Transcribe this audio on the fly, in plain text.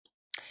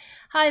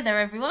Hi there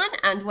everyone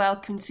and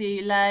welcome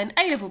to Learn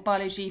A-Level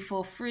Biology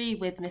for Free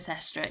with Miss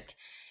Estrick.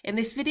 In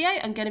this video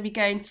I'm going to be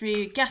going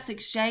through gas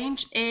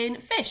exchange in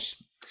fish.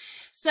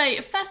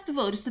 So first of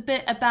all, just a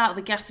bit about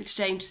the gas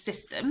exchange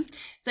system.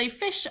 So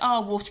fish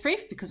are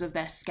waterproof because of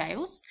their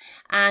scales,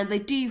 and they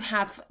do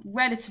have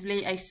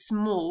relatively a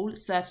small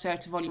surface area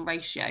to volume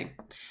ratio.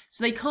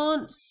 So they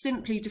can't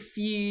simply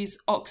diffuse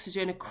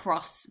oxygen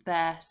across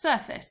their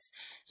surface.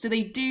 So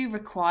they do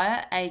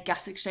require a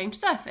gas exchange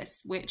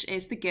surface, which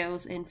is the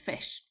gills in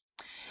fish.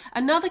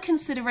 Another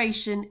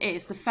consideration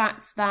is the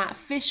fact that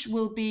fish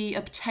will be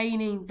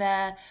obtaining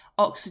their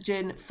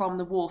oxygen from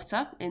the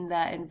water in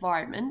their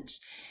environment,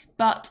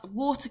 but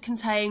water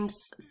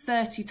contains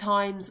 30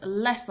 times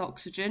less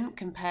oxygen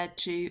compared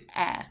to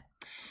air.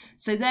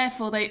 So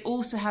therefore they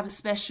also have a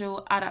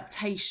special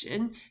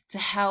adaptation to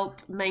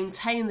help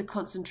maintain the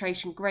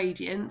concentration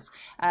gradient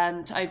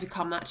to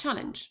overcome that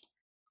challenge.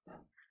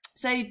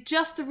 So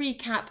just to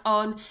recap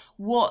on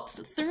what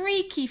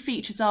three key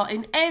features are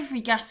in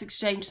every gas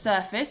exchange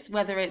surface,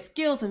 whether it's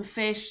gills in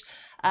fish,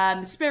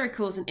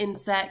 spiracles in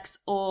insects,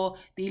 or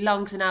the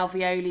lungs and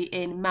alveoli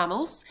in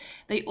mammals.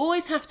 They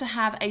always have to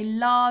have a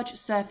large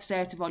surface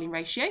area to volume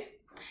ratio.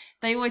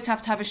 They always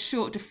have to have a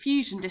short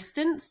diffusion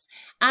distance,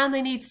 and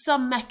they need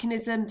some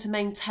mechanism to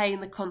maintain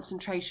the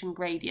concentration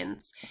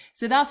gradients.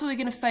 So that's what we're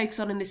going to focus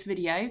on in this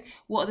video.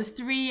 What are the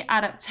three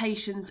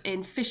adaptations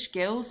in fish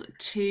gills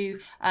to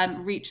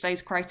reach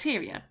those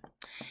criteria?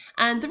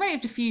 And the rate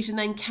of diffusion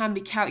then can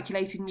be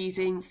calculated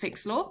using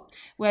Fick's law,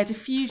 where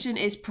diffusion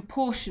is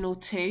proportional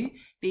to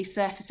the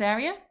surface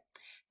area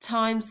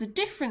times the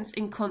difference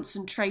in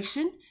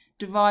concentration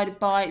divided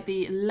by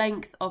the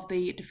length of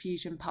the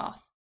diffusion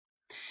path.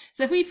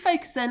 So if we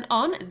focus then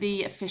on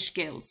the fish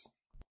gills.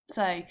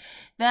 So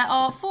there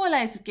are 4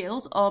 layers of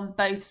gills on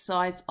both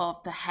sides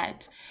of the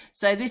head.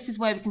 So this is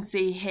where we can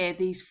see here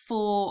these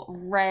 4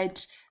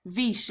 red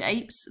V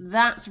shapes.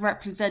 That's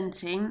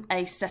representing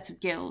a set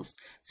of gills.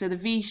 So the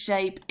V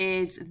shape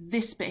is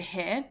this bit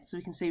here. So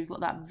we can see we've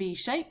got that V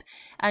shape,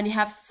 and you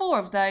have 4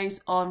 of those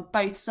on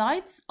both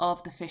sides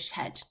of the fish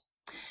head.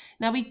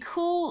 Now we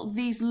call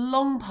these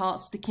long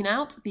parts sticking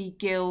out the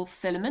gill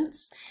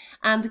filaments,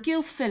 and the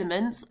gill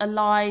filaments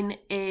align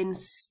in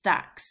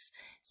stacks.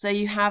 So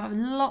you have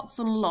lots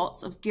and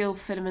lots of gill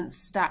filaments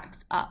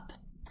stacked up.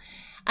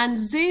 And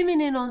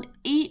zooming in on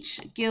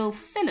each gill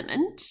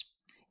filament,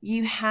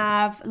 you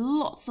have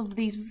lots of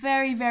these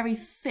very, very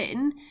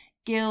thin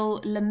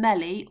gill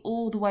lamellae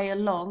all the way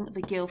along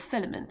the gill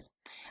filament.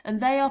 And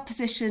they are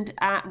positioned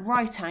at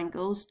right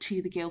angles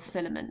to the gill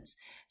filament.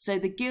 So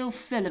the gill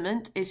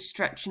filament is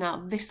stretching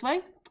out this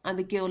way, and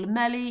the gill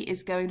lamellae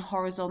is going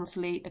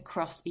horizontally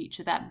across each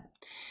of them.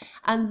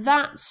 And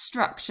that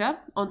structure,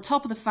 on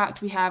top of the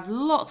fact we have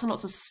lots and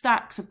lots of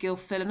stacks of gill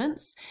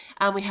filaments,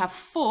 and we have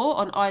 4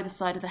 on either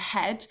side of the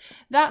head,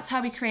 that's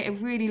how we create a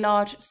really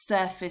large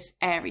surface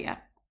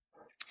area.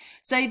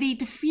 So the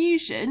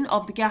diffusion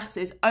of the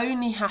gases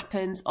only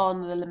happens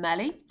on the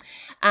lamellae,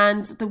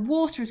 and the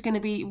water is going to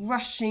be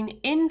rushing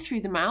in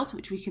through the mouth,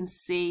 which we can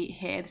see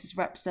here. This is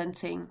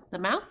representing the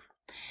mouth.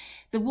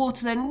 The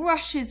water then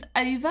rushes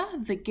over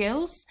the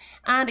gills,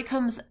 and it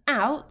comes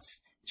out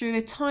through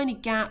a tiny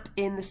gap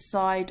in the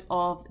side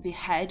of the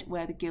head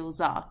where the gills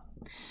are.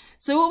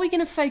 So what we're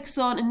going to focus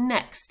on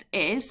next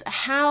is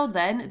how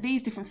then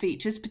these different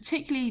features,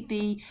 particularly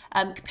the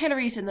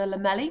capillaries and the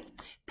lamellae,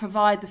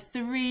 provide the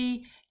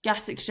 3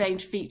 gas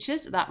exchange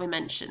features that we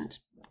mentioned.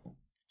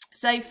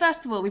 So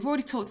first of all, we've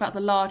already talked about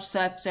the large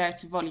surface area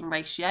to volume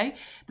ratio,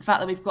 the fact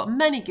that we've got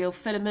many gill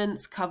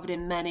filaments covered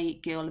in many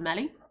gill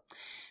lamellae.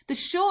 The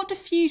short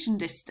diffusion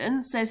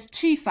distance, there's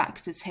 2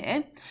 factors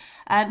here.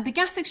 The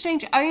gas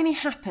exchange only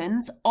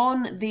happens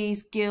on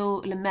these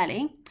gill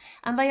lamellae,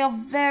 and they are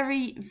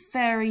very,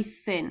 very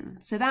thin.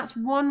 So that's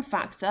one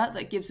factor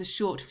that gives a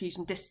short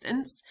diffusion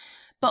distance.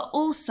 But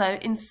also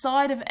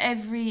inside of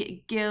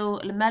every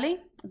gill lamellae,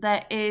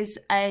 there is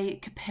a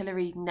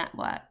capillary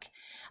network.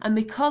 And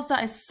because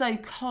that is so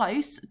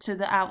close to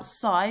the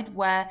outside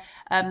where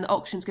the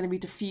oxygen is going to be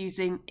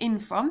diffusing in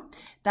from,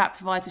 that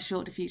provides a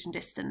short diffusion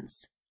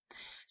distance.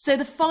 So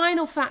the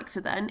final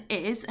factor then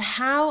is,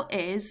 how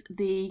is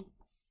the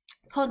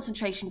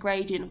concentration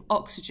gradient of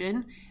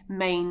oxygen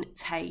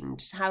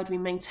maintained? How do we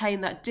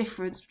maintain that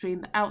difference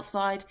between the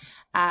outside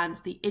and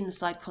the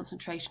inside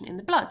concentration in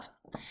the blood?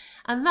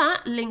 And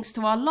that links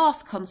to our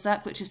last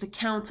concept, which is the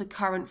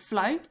countercurrent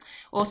flow,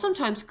 or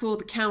sometimes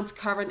called the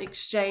countercurrent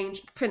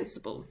exchange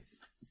principle.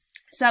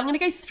 So I'm going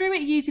to go through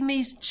it using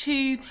these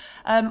 2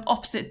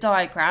 opposite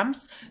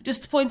diagrams.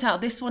 Just to point out,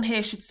 this one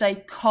here should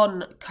say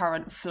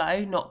concurrent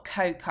flow, not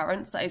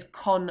co-current. So that is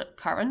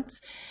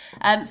concurrent.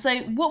 So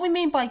what we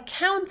mean by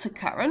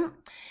countercurrent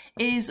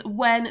is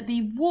when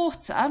the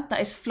water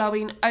that is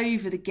flowing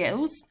over the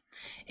gills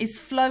is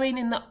flowing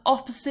in the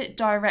opposite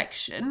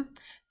direction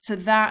to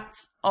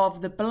that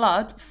of the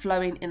blood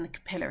flowing in the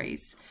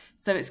capillaries.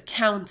 So it's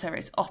counter,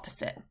 it's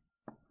opposite.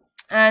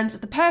 And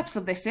the purpose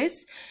of this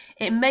is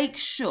it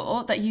makes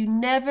sure that you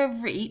never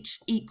reach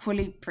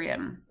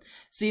equilibrium.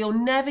 So you'll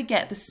never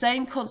get the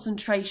same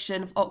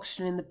concentration of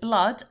oxygen in the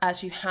blood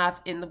as you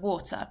have in the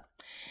water.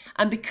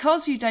 And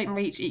because you don't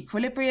reach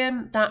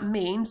equilibrium, that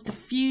means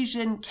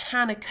diffusion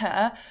can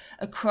occur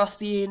across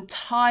the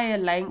entire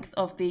length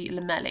of the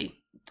lamellae.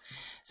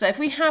 So if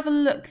we have a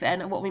look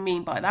then at what we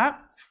mean by that,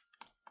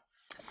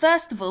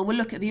 first of all, we'll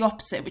look at the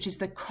opposite, which is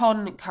the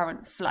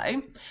concurrent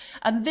flow.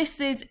 And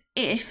this is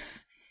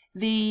if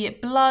the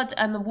blood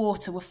and the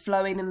water were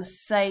flowing in the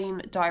same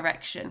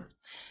direction.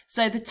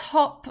 So the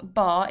top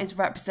bar is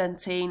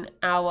representing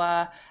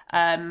our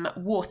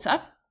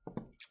water.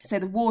 So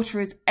the water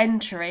is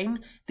entering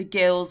the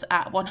gills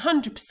at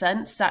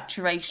 100%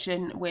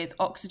 saturation with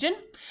oxygen,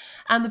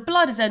 and the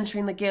blood is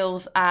entering the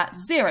gills at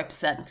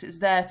 0% because it's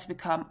there to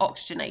become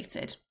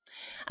oxygenated.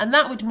 And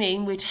that would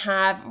mean we'd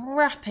have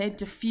rapid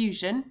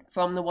diffusion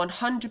from the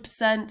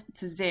 100%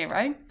 to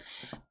 0,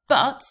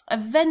 but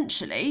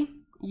eventually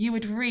you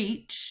would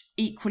reach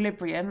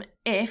equilibrium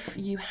if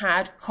you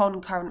had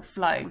concurrent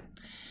flow,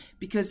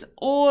 because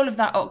all of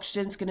that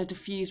oxygen is going to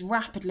diffuse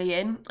rapidly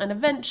in, and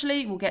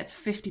eventually we'll get to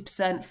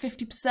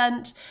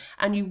 50%,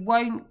 and you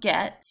won't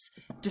get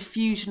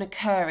diffusion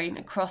occurring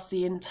across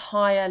the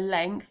entire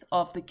length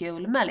of the gill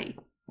lamellae.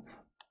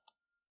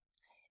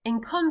 In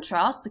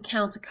contrast, the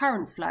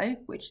countercurrent flow,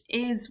 which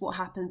is what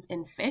happens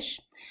in fish,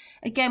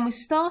 again, we're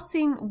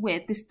starting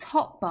with this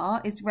top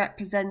bar is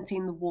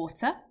representing the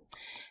water.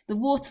 The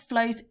water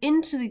flows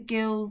into the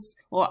gills,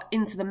 or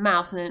into the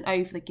mouth and then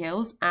over the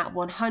gills at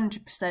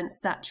 100%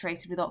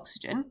 saturated with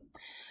oxygen.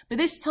 But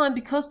this time,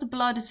 because the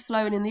blood is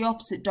flowing in the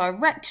opposite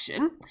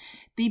direction,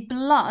 the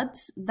blood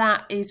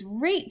that is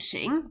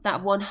reaching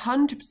that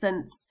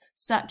 100%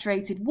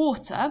 saturated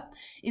water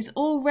is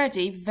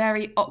already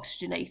very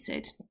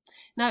oxygenated.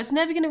 Now, it's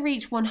never going to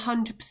reach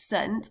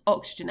 100%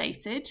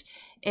 oxygenated,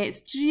 it's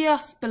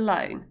just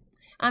below.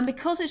 And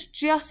because it's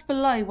just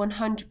below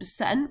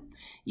 100%,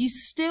 you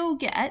still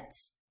get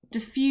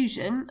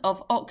diffusion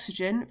of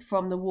oxygen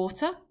from the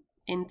water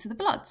into the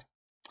blood.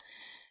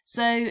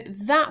 So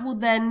that will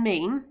then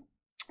mean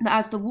that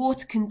as the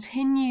water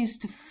continues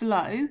to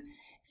flow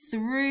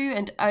through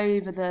and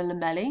over the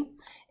lamellae,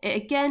 it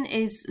again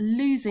is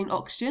losing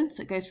oxygen.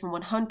 So it goes from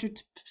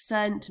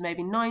 100% to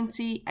maybe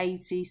 90,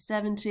 80,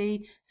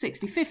 70,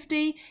 60,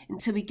 50,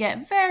 until we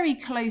get very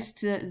close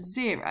to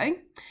 0.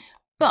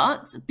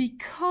 But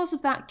because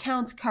of that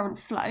countercurrent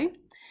flow,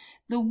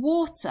 the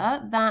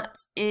water that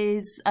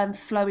is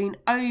flowing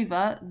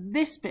over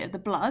this bit of the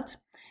blood,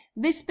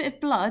 this bit of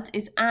blood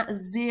is at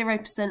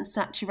 0%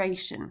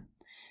 saturation.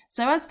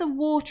 So as the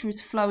water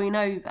is flowing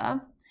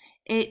over,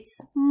 it's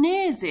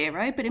near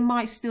 0, but it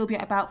might still be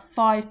at about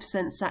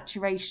 5%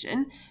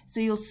 saturation. So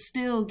you'll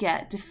still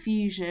get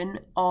diffusion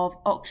of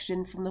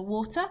oxygen from the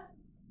water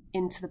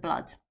into the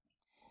blood.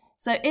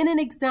 So in an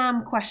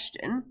exam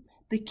question,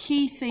 the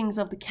key things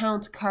of the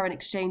countercurrent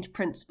exchange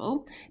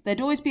principle, there'd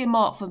always be a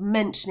mark for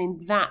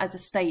mentioning that as a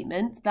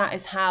statement. That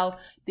is how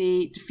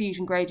the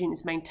diffusion gradient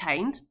is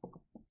maintained.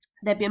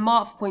 There'd be a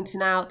mark for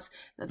pointing out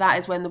that that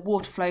is when the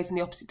water flows in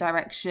the opposite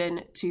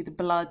direction to the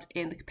blood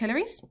in the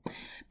capillaries.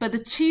 But the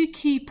two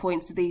key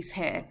points are these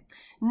here.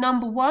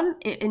 Number one,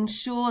 it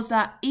ensures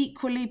that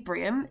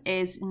equilibrium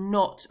is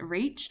not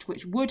reached,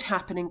 which would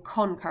happen in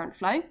concurrent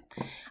flow.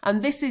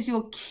 And this is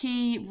your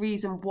key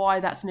reason why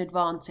that's an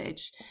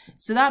advantage.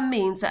 So that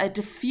means that a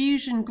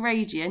diffusion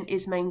gradient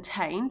is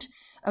maintained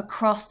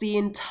across the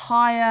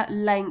entire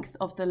length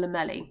of the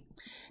lamellae.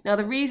 Now,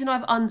 the reason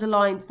I've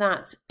underlined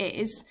that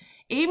is,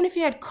 even if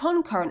you had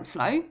concurrent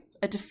flow,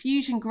 a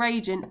diffusion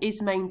gradient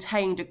is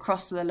maintained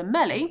across the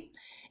lamellae.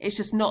 It's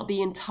just not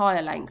the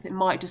entire length. It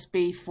might just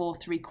be for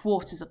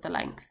 3/4 of the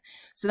length.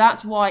 So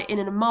that's why in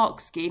a mark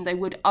scheme, they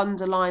would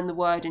underline the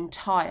word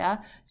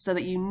entire so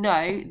that you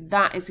know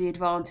that is the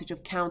advantage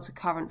of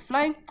countercurrent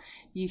flow.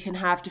 You can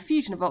have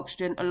diffusion of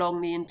oxygen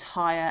along the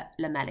entire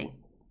lamellae.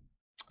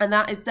 And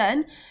that is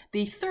then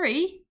the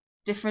 3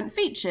 different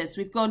features.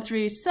 We've gone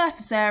through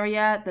surface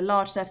area, the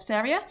large surface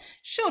area,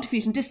 short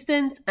diffusion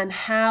distance, and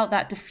how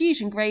that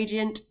diffusion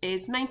gradient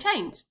is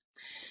maintained.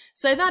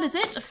 So that is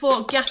it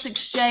for gas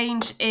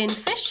exchange in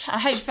fish. I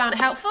hope you found it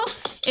helpful.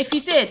 If you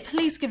did,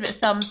 please give it a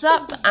thumbs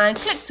up and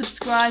click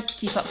subscribe to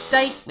keep up to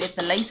date with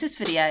the latest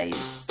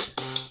videos.